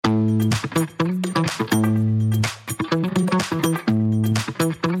Hey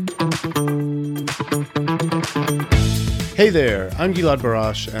there, I'm Gilad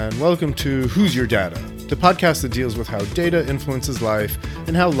Barash, and welcome to Who's Your Data, the podcast that deals with how data influences life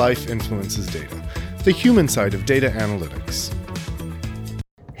and how life influences data, the human side of data analytics.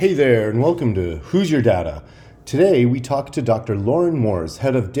 Hey there, and welcome to Who's Your Data. Today, we talk to Dr. Lauren Moores,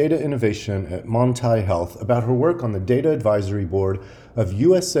 Head of Data Innovation at Montai Health, about her work on the Data Advisory Board of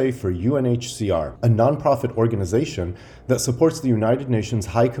USA for UNHCR, a nonprofit organization that supports the United Nations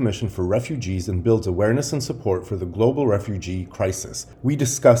High Commission for Refugees and builds awareness and support for the global refugee crisis. We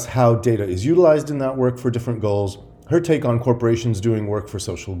discuss how data is utilized in that work for different goals, her take on corporations doing work for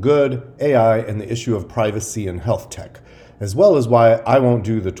social good, AI, and the issue of privacy and health tech, as well as why I won't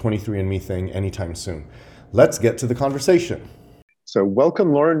do the 23andMe thing anytime soon. Let's get to the conversation. So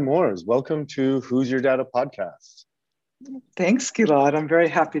welcome, Lauren Moores. Welcome to Who's Your Data podcast. Thanks, Gilad. I'm very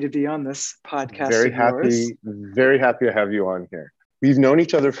happy to be on this podcast. Very happy to have you on here. We've known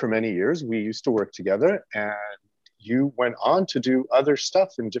each other for many years. We used to work together, and you went on to do other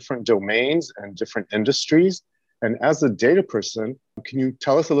stuff in different domains and different industries. And as a data person, can you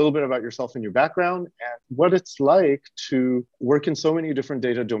tell us a little bit about yourself and your background and what it's like to work in so many different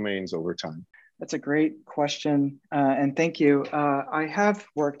data domains over time? That's a great question, and thank you. I have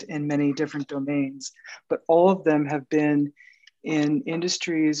worked in many different domains, but all of them have been in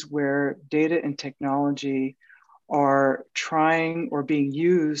industries where data and technology are trying or being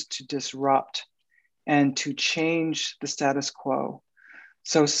used to disrupt and to change the status quo.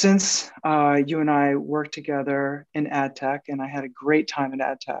 So since you and I worked together in ad tech, and I had a great time in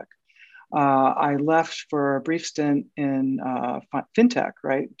ad tech, I left for a brief stint in fintech,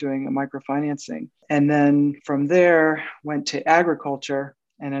 right, doing microfinancing. And then from there, went to agriculture,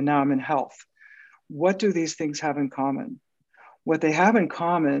 and then now I'm in health. What do these things have in common? What they have in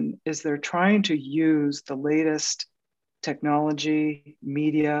common is they're trying to use the latest technology,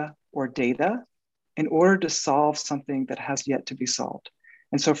 media, or data in order to solve something that has yet to be solved.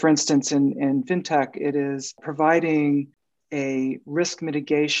 And so, for instance, in fintech, it is providing a risk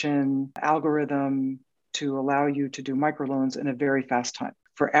mitigation algorithm to allow you to do microloans in a very fast time.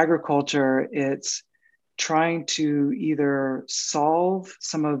 For agriculture, it's trying to either solve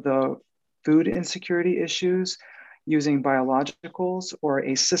some of the food insecurity issues using biologicals or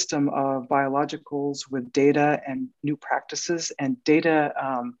a system of biologicals with data and new practices and data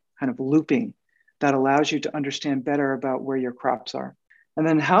kind of looping that allows you to understand better about where your crops are. And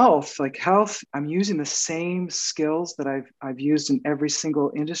then health, I'm using the same skills that I've used in every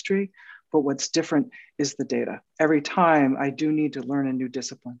single industry, but what's different is the data. Every time I do need to learn a new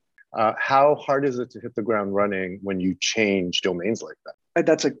discipline. How hard is it to hit the ground running when you change domains like that?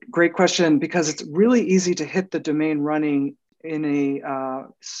 That's a great question, because it's really easy to hit the domain running in a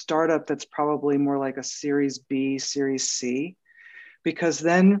startup that's probably more like a Series B, Series C. Because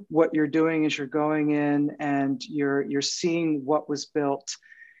then what you're doing is you're going in and you're seeing what was built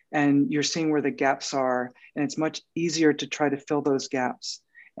and you're seeing where the gaps are. And it's much easier to try to fill those gaps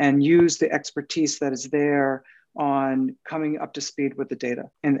and use the expertise that is there on coming up to speed with the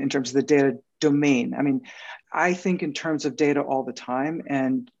data in terms of the data domain. I mean, I think in terms of data all the time.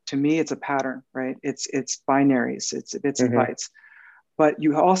 And to me, it's a pattern, right? It's binaries, it's bits and bytes. But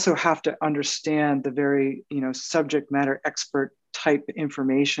you also have to understand the very, subject matter expert type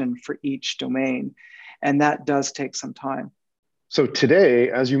information for each domain. And that does take some time. So today,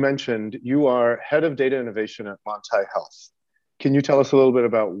 as you mentioned, you are head of data innovation at Montai Health. Can you tell us a little bit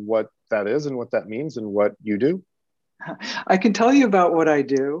about what that is and what that means and what you do? I can tell you about what I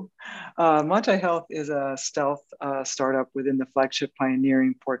do. Montai Health is a stealth startup within the flagship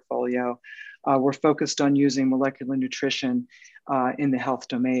pioneering portfolio. We're focused on using molecular nutrition in the health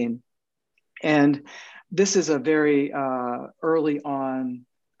domain. And this is a very early on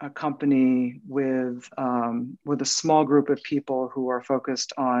a company with a small group of people who are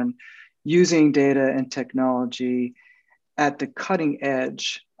focused on using data and technology at the cutting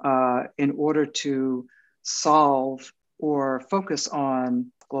edge in order to solve or focus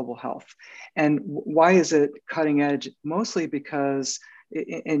on global health. And why is it cutting edge? Mostly because,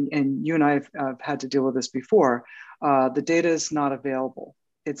 and you and I have had to deal with this before, the data is not available.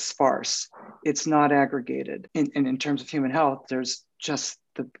 It's sparse. It's not aggregated. And in terms of human health, there's just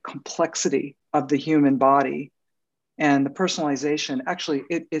the complexity of the human body and the personalization. Actually,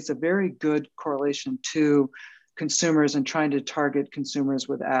 it's a very good correlation to consumers and trying to target consumers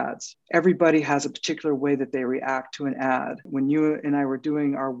with ads. Everybody has a particular way that they react to an ad. When you and I were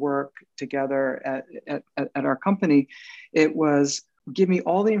doing our work together at our company, it was give me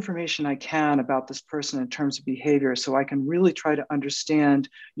all the information I can about this person in terms of behavior so I can really try to understand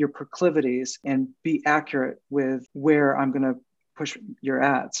your proclivities and be accurate with where I'm going to push your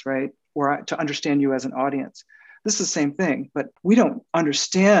ads, right? Or to understand you as an audience. This is the same thing, but we don't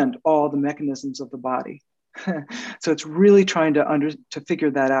understand all the mechanisms of the body. So it's really trying to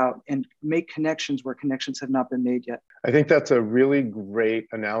figure that out and make connections where connections have not been made yet. I think that's a really great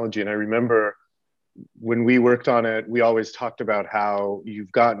analogy. And I remember when we worked on it, we always talked about how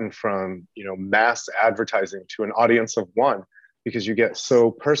you've gotten from, mass advertising to an audience of one, because you get so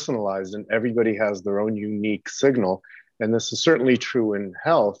personalized and everybody has their own unique signal. And this is certainly true in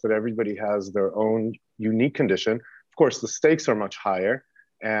health, that everybody has their own unique condition. Of course, the stakes are much higher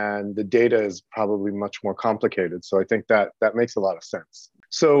and the data is probably much more complicated. So I think that makes a lot of sense.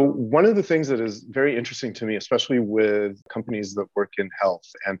 So one of the things that is very interesting to me, especially with companies that work in health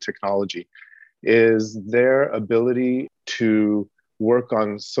and technology, is their ability to work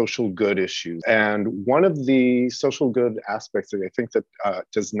on social good issues. And one of the social good aspects that I think that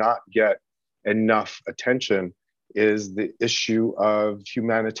does not get enough attention is the issue of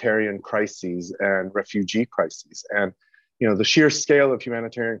humanitarian crises and refugee crises. And the sheer scale of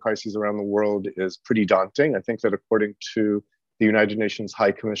humanitarian crises around the world is pretty daunting. I think that according to the United Nations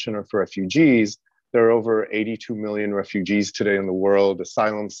High Commissioner for Refugees, there are over 82 million refugees today in the world,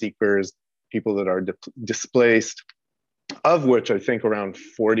 asylum seekers, people that are displaced, of which I think around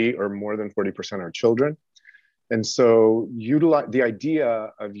 40 or more than 40% are children. And so the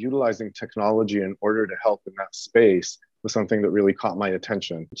idea of utilizing technology in order to help in that space was something that really caught my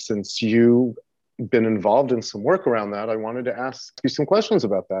attention. Since you've been involved in some work around that, I wanted to ask you some questions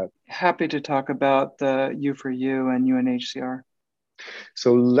about that. Happy to talk about the U4U and UNHCR.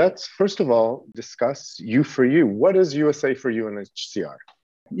 So let's first of all discuss U4U. What is USA for UNHCR?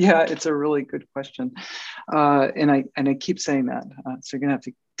 Yeah, it's a really good question. And I keep saying that. So you're gonna have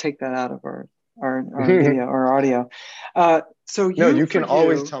to take that out of our video or audio. No, you can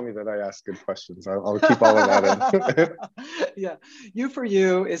always tell me that I ask good questions. I'll keep all of that in. Yeah,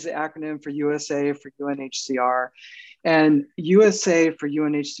 U4U is the acronym for USA for UNHCR. And USA for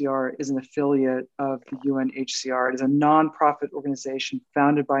UNHCR is an affiliate of the UNHCR. It is a nonprofit organization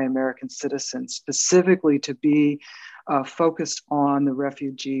founded by American citizens, specifically to be focused on the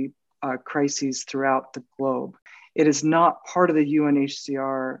refugee crises throughout the globe. It is not part of the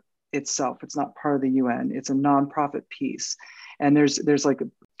UNHCR itself. It's not part of the UN. It's a nonprofit piece. And there's like a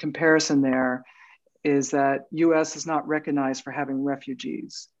comparison there is that US is not recognized for having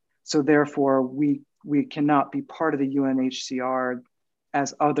refugees. So therefore we cannot be part of the UNHCR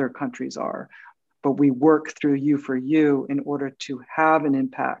as other countries are, but we work through U4U in order to have an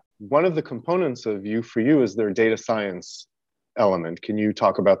impact. One of the components of U4U is their data science element. Can you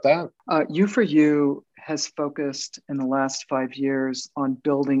talk about that? U4U has focused in the last 5 years on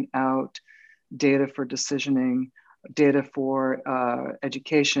building out data for decisioning, data for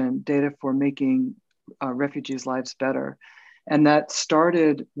education, data for making refugees' lives better. And that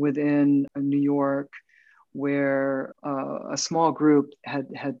started within New York, where a small group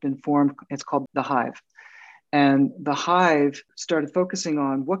had been formed. It's called The Hive. And The Hive started focusing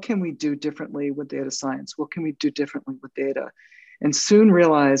on what can we do differently with data science? What can we do differently with data? And soon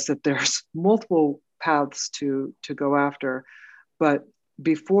realized that there's multiple paths to go after. But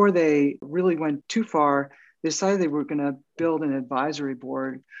before they really went too far, they decided they were going to build an advisory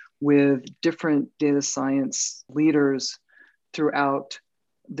board with different data science leaders throughout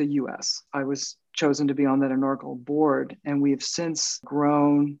the US. I was chosen to be on that inaugural board, and we have since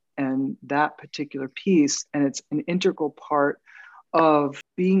grown and that particular piece, and it's an integral part of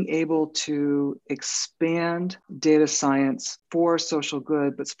being able to expand data science for social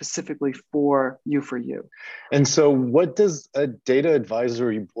good, but specifically for U4U. And so what does a data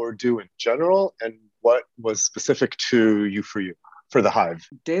advisory board do in general, and what was specific to U4U for the Hive?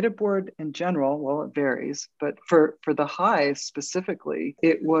 Data board in general, well, it varies, but for the Hive specifically,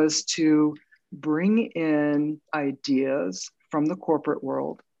 it was to bring in ideas from the corporate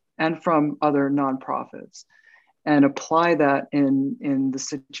world and from other nonprofits and apply that in the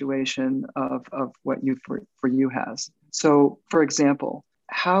situation of what U4U has. So, for example,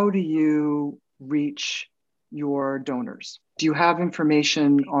 how do you reach your donors? Do you have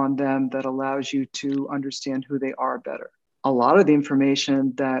information on them that allows you to understand who they are better? A lot of the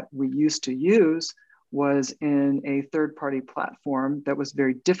information that we used to use was in a third-party platform that was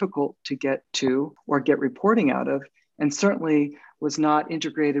very difficult to get to or get reporting out of, and certainly was not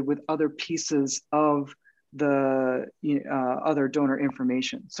integrated with other pieces of the other donor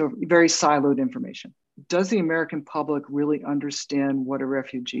information. So very siloed information. Does the American public really understand what a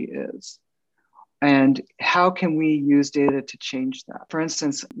refugee is? And how can we use data to change that? For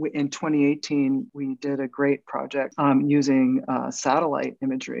instance, in 2018, we did a great project using satellite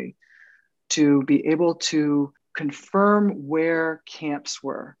imagery to be able to confirm where camps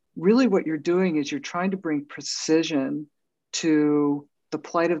were. Really, what you're doing is you're trying to bring precision to the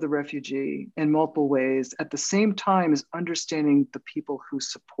plight of the refugee in multiple ways, at the same time as understanding the people who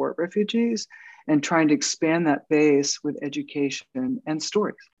support refugees and trying to expand that base with education and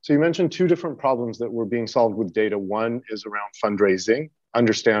stories. So you mentioned two different problems that were being solved with data. One is around fundraising,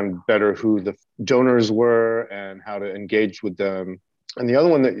 understand better who the donors were and how to engage with them. And the other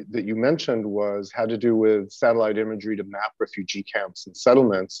one that you mentioned had to do with satellite imagery to map refugee camps and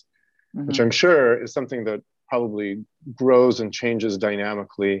settlements, which I'm sure is something that probably grows and changes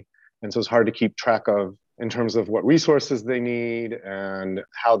dynamically. And so it's hard to keep track of in terms of what resources they need and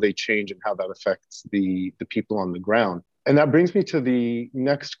how they change and how that affects the people on the ground. And that brings me to the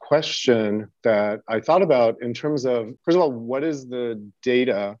next question that I thought about in terms of, first of all, what is the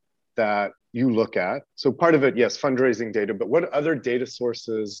data that you look at? So part of it, yes, fundraising data, but what other data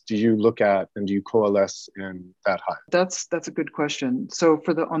sources do you look at and do you coalesce in that hive? That's a good question. So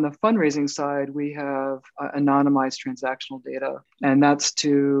on the fundraising side, we have anonymized transactional data, and that's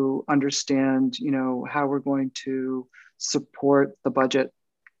to understand, how we're going to support the budget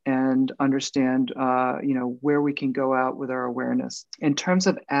and understand, where we can go out with our awareness. In terms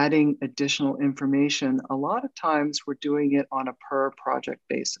of adding additional information, a lot of times we're doing it on a per project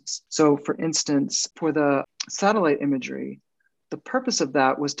basis. So for instance, for the satellite imagery, the purpose of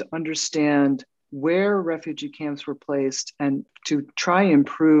that was to understand where refugee camps were placed and to try and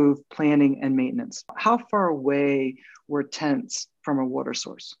improve planning and maintenance. How far away were tents from a water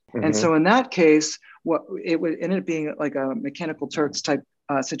source? Mm-hmm. And so in that case, what it would end up being like a Mechanical Turks type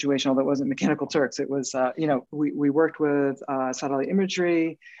situation, although it wasn't Mechanical Turks. It was, we worked with satellite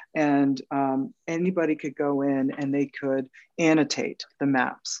imagery, and anybody could go in and they could annotate the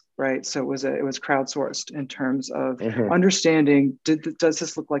maps, right? So it was crowdsourced in terms of understanding, does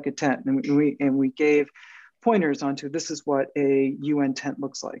this look like a tent? And we gave pointers onto, this is what a UN tent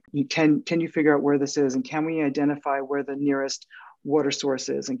looks like. Can you figure out where this is? And can we identify where the nearest water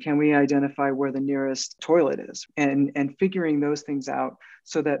sources, and can we identify where the nearest toilet is, and figuring those things out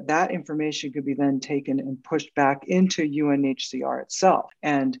so that information could be then taken and pushed back into UNHCR itself.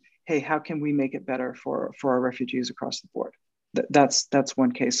 And hey, how can we make it better for our refugees across the board? That's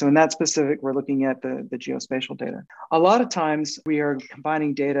one case. So in that specific, we're looking at the geospatial data. A lot of times we are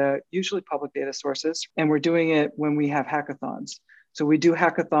combining data, usually public data sources, and we're doing it when we have hackathons. So we do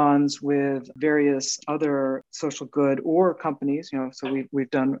hackathons with various other social good or companies, so we've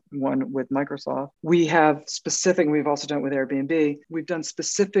done one with Microsoft. We've also done it with Airbnb. We've done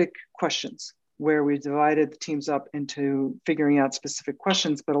specific questions where we divided the teams up into figuring out specific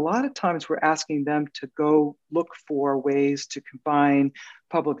questions. But a lot of times we're asking them to go look for ways to combine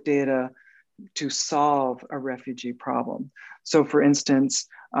public data to solve a refugee problem. So for instance,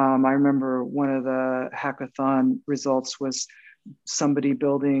 I remember one of the hackathon results was somebody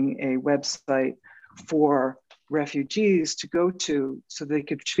building a website for refugees to go to so they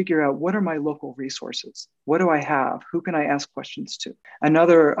could figure out, what are my local resources? What do I have? Who can I ask questions to?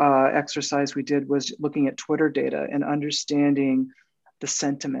 Another exercise we did was looking at Twitter data and understanding the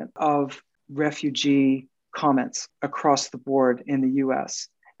sentiment of refugee comments across the board in the US.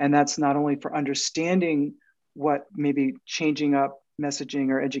 And that's not only for understanding what maybe changing up messaging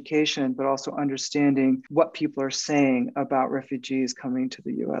or education, but also understanding what people are saying about refugees coming to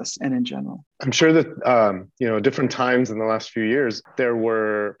the US and in general. I'm sure that, different times in the last few years, there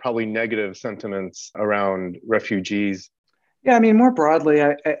were probably negative sentiments around refugees. Yeah, I mean, more broadly,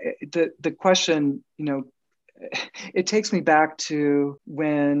 the question, it takes me back to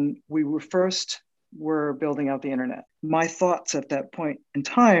when we were building out the internet. My thoughts at that point in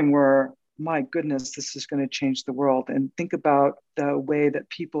time were, my goodness, this is going to change the world. And think about the way that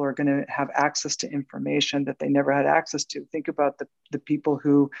people are going to have access to information that they never had access to. Think about the people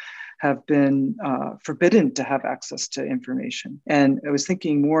who have been forbidden to have access to information. And I was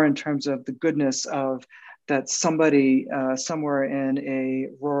thinking more in terms of the goodness of that somebody somewhere in a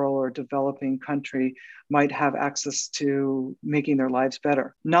rural or developing country might have access to making their lives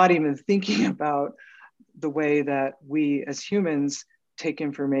better. Not even thinking about the way that we as humans take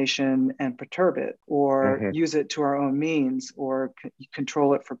information and perturb it or use it to our own means or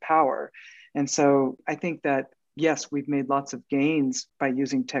control it for power. And so I think that, yes, we've made lots of gains by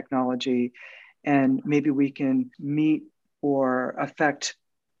using technology, and maybe we can meet or affect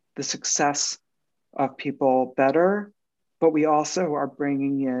the success of people better, but we also are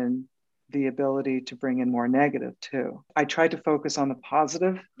bringing in the ability to bring in more negative too. I try to focus on the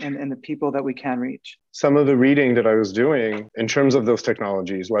positive and the people that we can reach. Some of the reading that I was doing in terms of those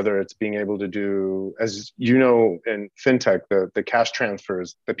technologies, whether it's being able to do, as you know, in fintech, the cash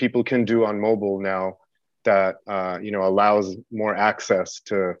transfers that people can do on mobile now that allows more access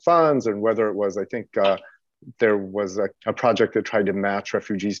to funds, and whether it was, I think there was a project that tried to match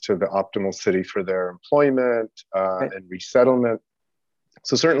refugees to the optimal city for their employment Right. and resettlement.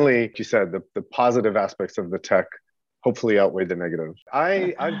 So certainly, like you said, the positive aspects of the tech hopefully outweigh the negative.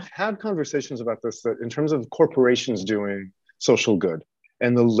 I've had conversations about this, that in terms of corporations doing social good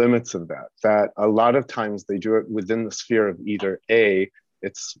and the limits of that a lot of times they do it within the sphere of either A,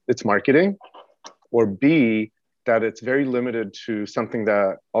 it's marketing, or B, that it's very limited to something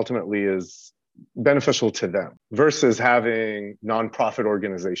that ultimately is beneficial to them, versus having nonprofit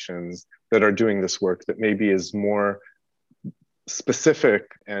organizations that are doing this work that maybe is more specific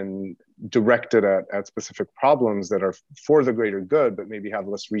and directed at specific problems that are for the greater good, but maybe have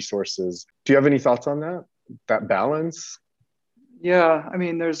less resources. Do you have any thoughts on that balance? Yeah, I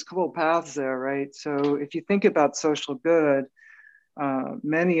mean, there's a couple of paths there, right? So if you think about social good,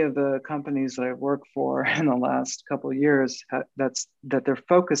 many of the companies that I've worked for in the last couple of years, that their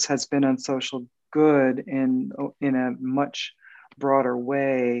focus has been on social good in a much broader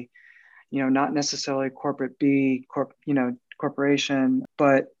way. Not necessarily corporate corporation,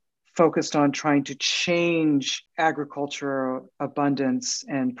 but focused on trying to change agricultural abundance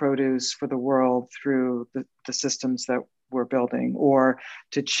and produce for the world through the systems that we're building, or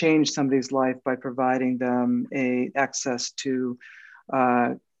to change somebody's life by providing them access to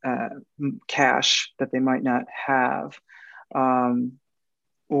cash that they might not have,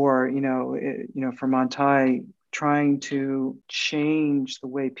 or for Montai, trying to change the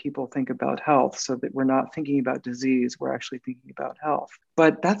way people think about health so that we're not thinking about disease, we're actually thinking about health.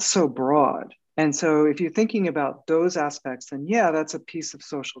 But that's so broad. And so if you're thinking about those aspects, then yeah, that's a piece of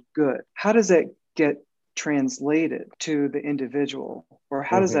social good. How does it get translated to the individual? Or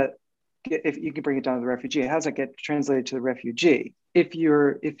how does that get, if you can bring it down to the refugee, how does that get translated to the refugee? If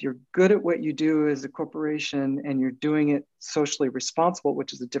you're good at what you do as a corporation and you're doing it socially responsible,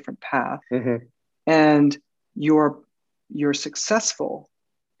 which is a different path, and you're successful,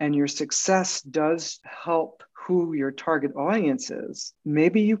 and your success does help who your target audience is,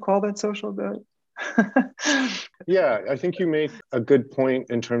 maybe you call that social good. Yeah, I think you make a good point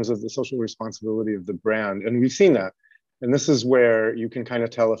in terms of the social responsibility of the brand. And we've seen that. And this is where you can kind of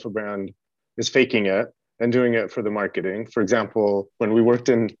tell if a brand is faking it and doing it for the marketing. For example, when we worked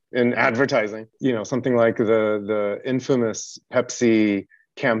in advertising, something like the infamous Pepsi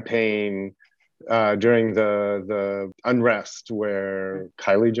campaign during the unrest, where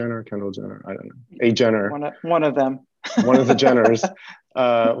Kylie Jenner, Kendall Jenner, I don't know, a Jenner, one of them, one of the Jenners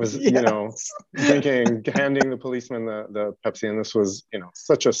was, yes, drinking, handing the policeman the Pepsi. And this was,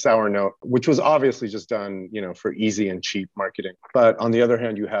 such a sour note, which was obviously just done, for easy and cheap marketing. But on the other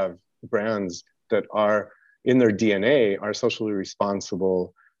hand, you have brands that are in their DNA are socially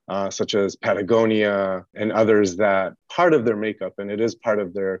responsible, such as Patagonia and others, that part of their makeup, and it is part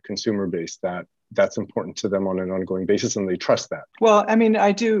of their consumer base, that's important to them on an ongoing basis, and they trust that. Well, I mean,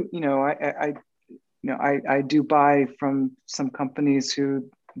 I do, I do buy from some companies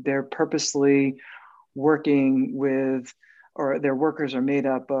who they're purposely working with, or their workers are made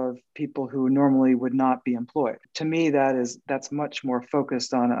up of people who normally would not be employed. To me, that's much more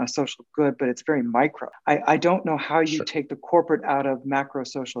focused on a social good, but it's very micro. I don't know how you take the corporate out of macro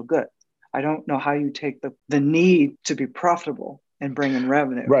social good. I don't know how you take the need to be profitable and bring in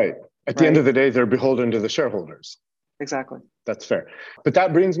revenue. Right. At the end of the day, they're beholden to the shareholders. Exactly. That's fair. But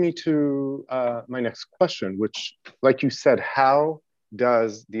that brings me to my next question, which, like you said, how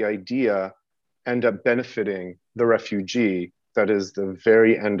does the idea end up benefiting the refugee that is the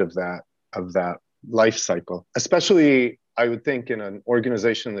very end of that life cycle? Especially, I would think, in an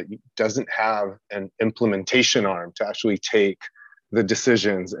organization that doesn't have an implementation arm to actually take the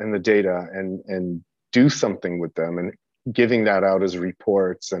decisions and the data and do something with them, and giving that out as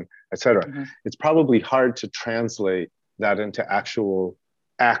reports and et cetera. It's probably hard to translate that into actual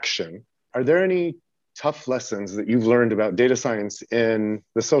action. Are there any tough lessons that you've learned about data science in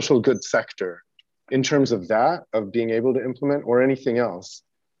the social good sector in terms of that, of being able to implement, or anything else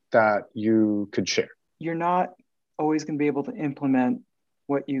that you could share? You're not always going to be able to implement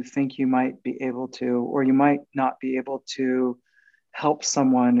what you think you might be able to, or you might not be able to help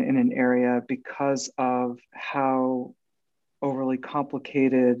someone in an area because of how overly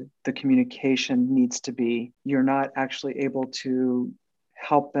complicated the communication needs to be. You're not actually able to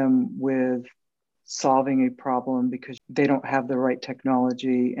help them with solving a problem because they don't have the right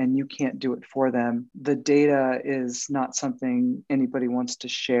technology and you can't do it for them. The data is not something anybody wants to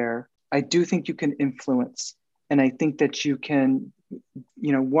share. I do think you can influence, and I think that you can,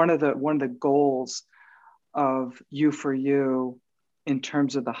 one of the goals of U4U in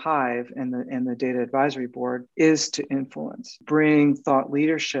terms of the Hive and the data advisory board is to influence, bring thought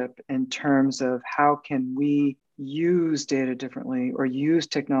leadership in terms of how can we use data differently or use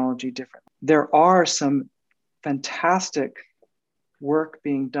technology differently. There are some fantastic work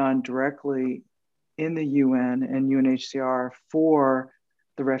being done directly in the UN and UNHCR for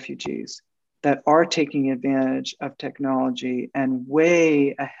the refugees that are taking advantage of technology and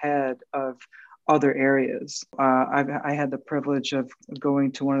way ahead of other areas. I had the privilege of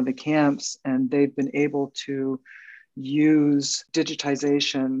going to one of the camps, and they've been able to use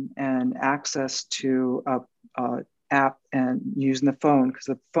digitization and access to a app and using the phone, because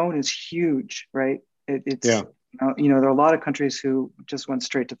the phone is huge, right? It's there are a lot of countries who just went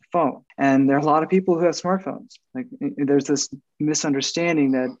straight to the phone, and there are a lot of people who have smartphones. Like there's this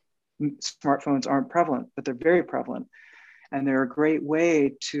misunderstanding that smartphones aren't prevalent, but they're very prevalent. And they're a great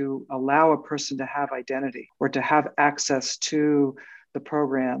way to allow a person to have identity or to have access to the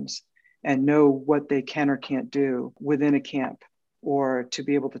programs and know what they can or can't do within a camp, or to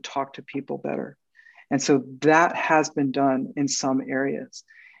be able to talk to people better. And so that has been done in some areas.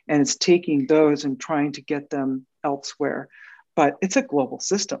 And it's taking those and trying to get them elsewhere. But it's a global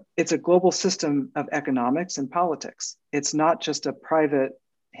system. It's a global system of economics and politics. It's not just a private,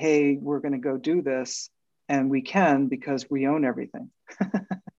 hey, we're going to go do this. And we can because we own everything.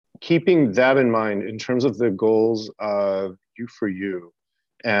 Keeping that in mind, in terms of the goals of U4U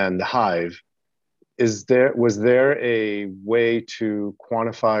and the Hive, was there a way to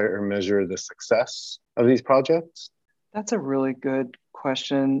quantify or measure the success of these projects? That's a really good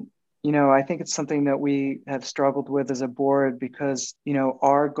question. I think it's something that we have struggled with as a board because,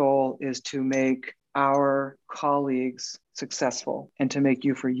 our goal is to make our colleagues successful and to make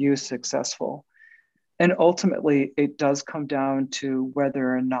U4U successful. And ultimately, it does come down to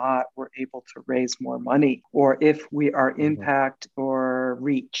whether or not we're able to raise more money, or if our impact or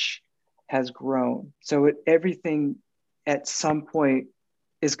reach has grown. So everything at some point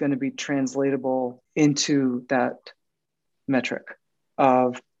is going to be translatable into that metric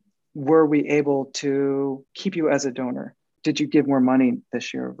of, were we able to keep you as a donor? Did you give more money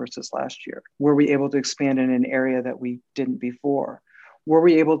this year versus last year? Were we able to expand in an area that we didn't before? Were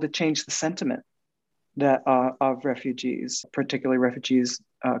we able to change the sentiment of refugees, particularly refugees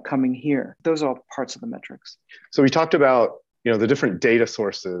coming here? Those are all parts of the metrics. So we talked about the different data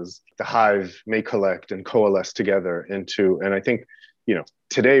sources the Hive may collect and coalesce together into, and I think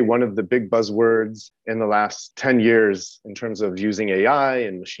today one of the big buzzwords in the last 10 years in terms of using AI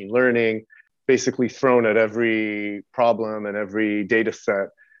and machine learning, basically thrown at every problem and every data set,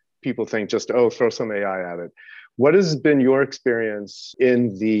 people think just, throw some AI at it. What has been your experience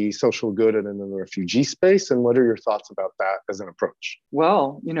in the social good and in the refugee space? And what are your thoughts about that as an approach?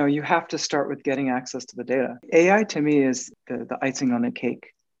 Well, you have to start with getting access to the data. AI to me is the icing on the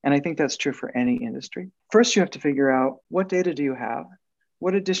cake. And I think that's true for any industry. First, you have to figure out, what data do you have?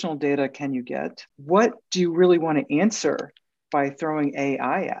 What additional data can you get? What do you really want to answer by throwing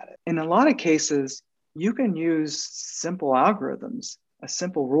AI at it? In a lot of cases, you can use simple algorithms, a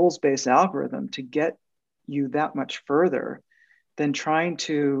simple rules-based algorithm, to get you that much further than trying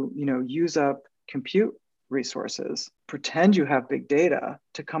to use up compute resources, pretend you have big data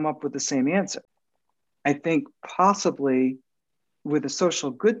to come up with the same answer. I think possibly with the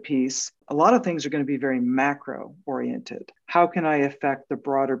social good piece, a lot of things are going to be very macro oriented. How can I affect the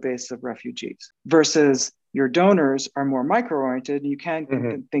broader base of refugees? Versus your donors are more micro oriented. You can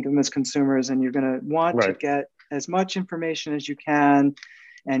think of them as consumers, and you're going to want to get as much information as you can.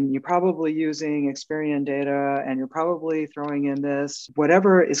 And you're probably using Experian data, and you're probably throwing in this,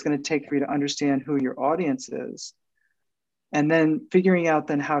 whatever is going to take for you to understand who your audience is, and then figuring out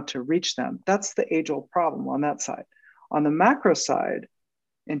then how to reach them. That's the age-old problem on that side. On the macro side,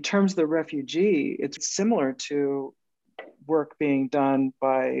 in terms of the refugee, it's similar to work being done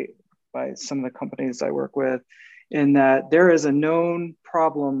by some of the companies I work with, in that there is a known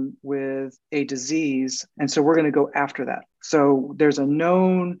problem with a disease. And so we're going to go after that. So there's a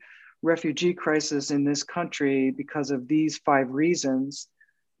known refugee crisis in this country because of these 5 reasons.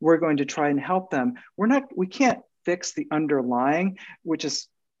 We're going to try and help them. We can't fix the underlying, which is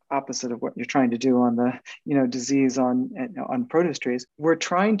opposite of what you're trying to do on the disease on produce trees. We're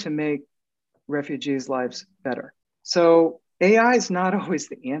trying to make refugees' lives better. So AI is not always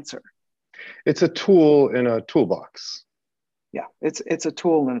the answer. It's a tool in a toolbox. Yeah, it's a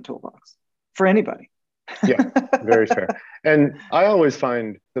tool in a toolbox. for anybody. Yeah, very fair. And I always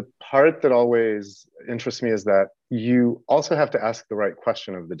find the part that always interests me is that you also have to ask the right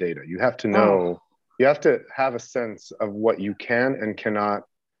question of the data. You have to know, you have to have a sense of what you can and cannot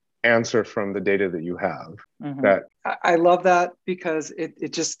answer from the data that you have. That I love that, because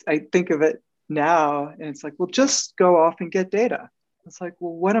it just, I think of it now and it's like, well, just go off and get data. It's like,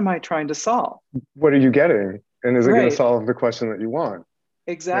 well, what am I trying to solve? what are you getting? And is it going to Right. solve the question that you want?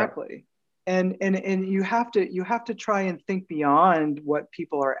 Exactly. And you have to try and think beyond what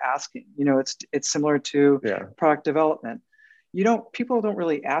people are asking. You know, it's similar to product development. People don't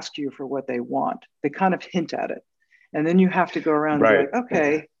really ask you for what they want. They kind of hint at it. And then you have to go around and be like,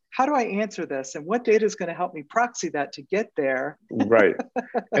 okay, how do I answer this? And what data is going to help me proxy that to get there? Right.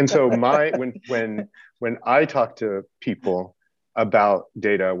 And so when I talk to people about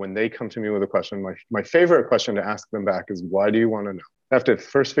data, when they come to me with a question, my favorite question to ask them back is, why do you want to know? I have to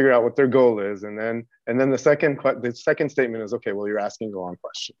first figure out what their goal is. And then the second statement is, okay, well, you're asking the wrong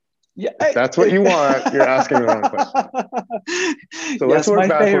question. Yeah, if that's what you want, you're asking the wrong question. So let's work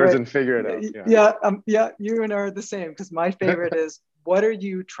backwards and figure it out. You and I are the same, because my favorite is, what are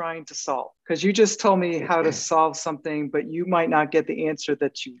you trying to solve? Because you just told me how to solve something, but you might not get the answer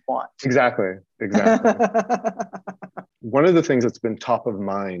that you want. Exactly. One of the things that's been top of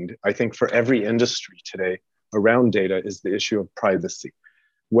mind, I think, for every industry today around data is the issue of privacy,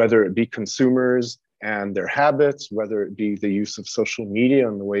 whether it be consumers and their habits, whether it be the use of social media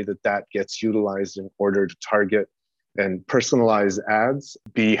and the way that gets utilized in order to target and personalize ads,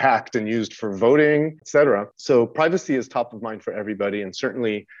 be hacked and used for voting, et cetera. So privacy is top of mind for everybody. And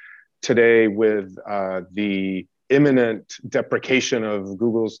certainly today, with the imminent deprecation of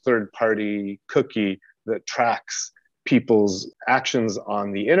Google's third-party cookie that tracks people's actions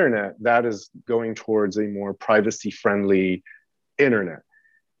on the internet, that is going towards a more privacy-friendly internet.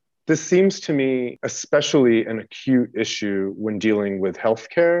 This seems to me especially an acute issue when dealing with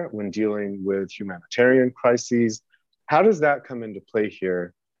healthcare, when dealing with humanitarian crises. How does that come into play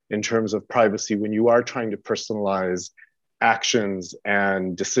here in terms of privacy when you are trying to personalize actions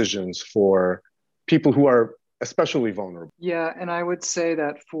and decisions for people who are especially vulnerable? Yeah, and I would say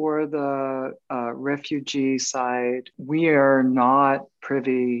that for the refugee side, we are not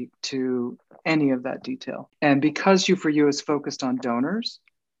privy to any of that detail. And because U4U is focused on donors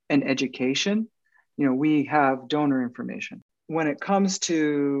and education, you know, we have donor information. When it comes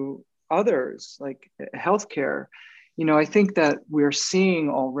to others, like healthcare, you know, I think that we're seeing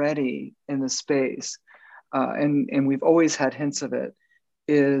already in the space, and we've always had hints of it,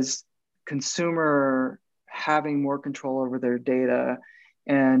 is consumer having more control over their data.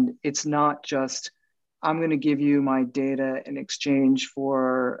 And it's not just, I'm going to give you my data in exchange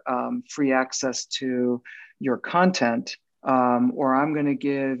for free access to your content, or I'm going to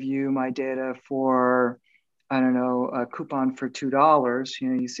give you my data for, I don't know, a coupon for $2. You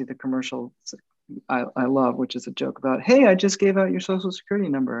know, you see the commercial I love, which is a joke about, hey, I just gave out your social security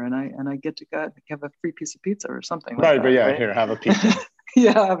number and I get to have a free piece of pizza or something like that. Right, but yeah, right? Here, have a pizza.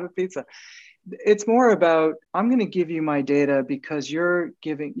 Yeah, have a pizza. It's more about, I'm going to give you my data because you're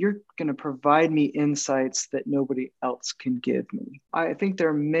going to provide me insights that nobody else can give me. I think there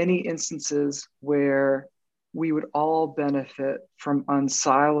are many instances where we would all benefit from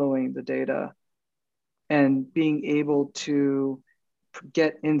unsiloing the data and being able to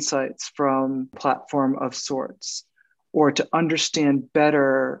get insights from a platform of sorts, or to understand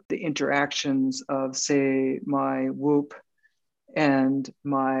better the interactions of, say, my Whoop and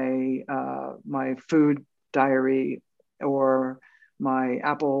my food diary, or my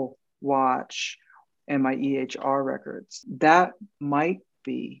Apple Watch and my EHR records. That might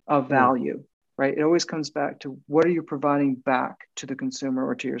be of value, right? It always comes back to, what are you providing back to the consumer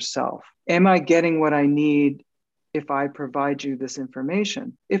or to yourself? Am I getting what I need if I provide you this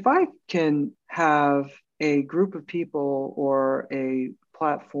information? If I can have a group of people or a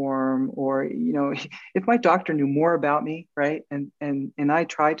platform, or, you know, if my doctor knew more about me, right? And I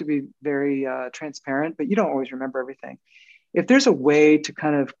try to be very transparent, but you don't always remember everything. If there's a way to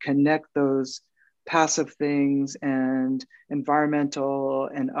kind of connect those passive things and environmental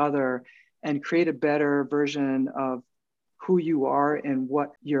and other, and create a better version of who you are and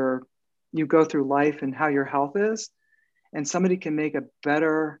what you go through life and how your health is, and somebody can make a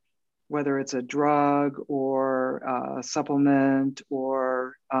better, whether it's a drug or a supplement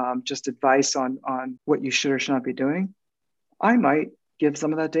or just advice on what you should or should not be doing, I might give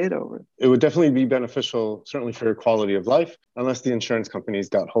some of that data over. It would definitely be beneficial, certainly for your quality of life, unless the insurance companies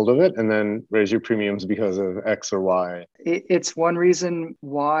got hold of it and then raise your premiums because of X or Y. It's one reason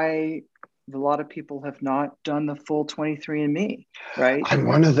why A lot of people have not done the full 23andMe, right? I'm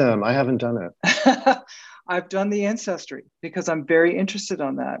one of them. I haven't done it. I've done the Ancestry because I'm very interested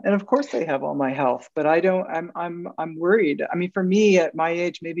on that. And of course they have all my health, but I'm worried. I mean, for me at my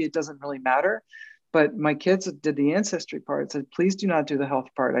age, maybe it doesn't really matter, but my kids did the Ancestry part, said, please do not do the health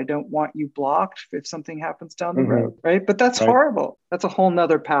part. I don't want you blocked if something happens down the road, right? But that's horrible. That's a whole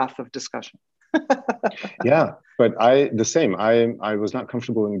nother path of discussion. Yeah, but I was not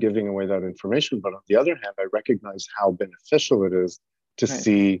comfortable in giving away that information. But on the other hand, I recognize how beneficial it is to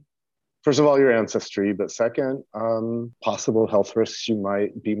see, first of all, your ancestry, but second, possible health risks you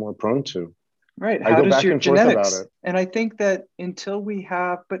might be more prone to. Right. How does your genetics? About it. And I think that until we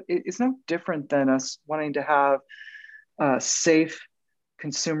have, but it's no different than us wanting to have safe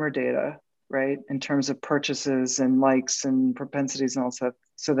consumer data, right? In terms of purchases and likes and propensities and all stuff,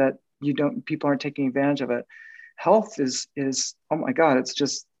 so that people aren't taking advantage of it. Health is, oh my God, it's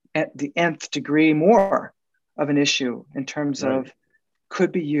just at the nth degree more of an issue in terms of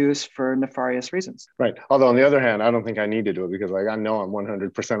could be used for nefarious reasons. Right. Although on the other hand, I don't think I need to do it because I know I'm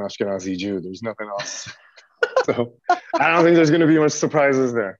 100% Ashkenazi Jew. There's nothing else. So I don't think there's going to be much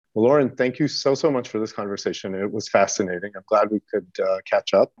surprises there. Well, Lauren, thank you so much for this conversation. It was fascinating. I'm glad we could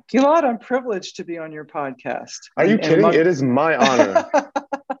catch up. Gilad, I'm privileged to be on your podcast. Are you kidding? It is my honor.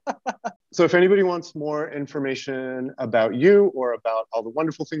 So if anybody wants more information about you or about all the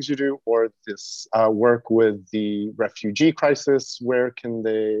wonderful things you do or this work with the refugee crisis, where can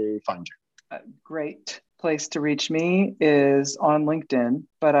they find you? A great place to reach me is on LinkedIn,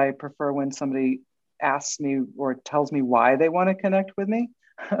 but I prefer when somebody asks me or tells me why they want to connect with me.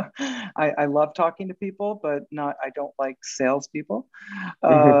 I love talking to people, but I don't like salespeople.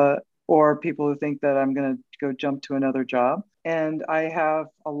 Or people who think that I'm going to go jump to another job. And I have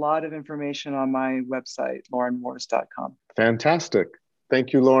a lot of information on my website, laurenmoores.com. Fantastic.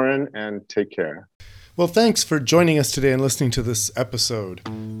 Thank you, Lauren, and take care. Well, thanks for joining us today and listening to this episode.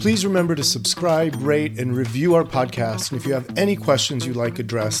 Please remember to subscribe, rate, and review our podcast. And if you have any questions you'd like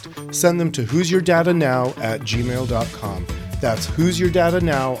addressed, send them to who'syourdadanow@gmail.com. That's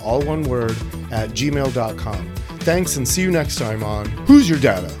who'syourdadanow, all one word, @gmail.com. Thanks, and see you next time on Who's Your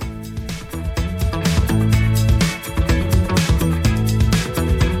Dada?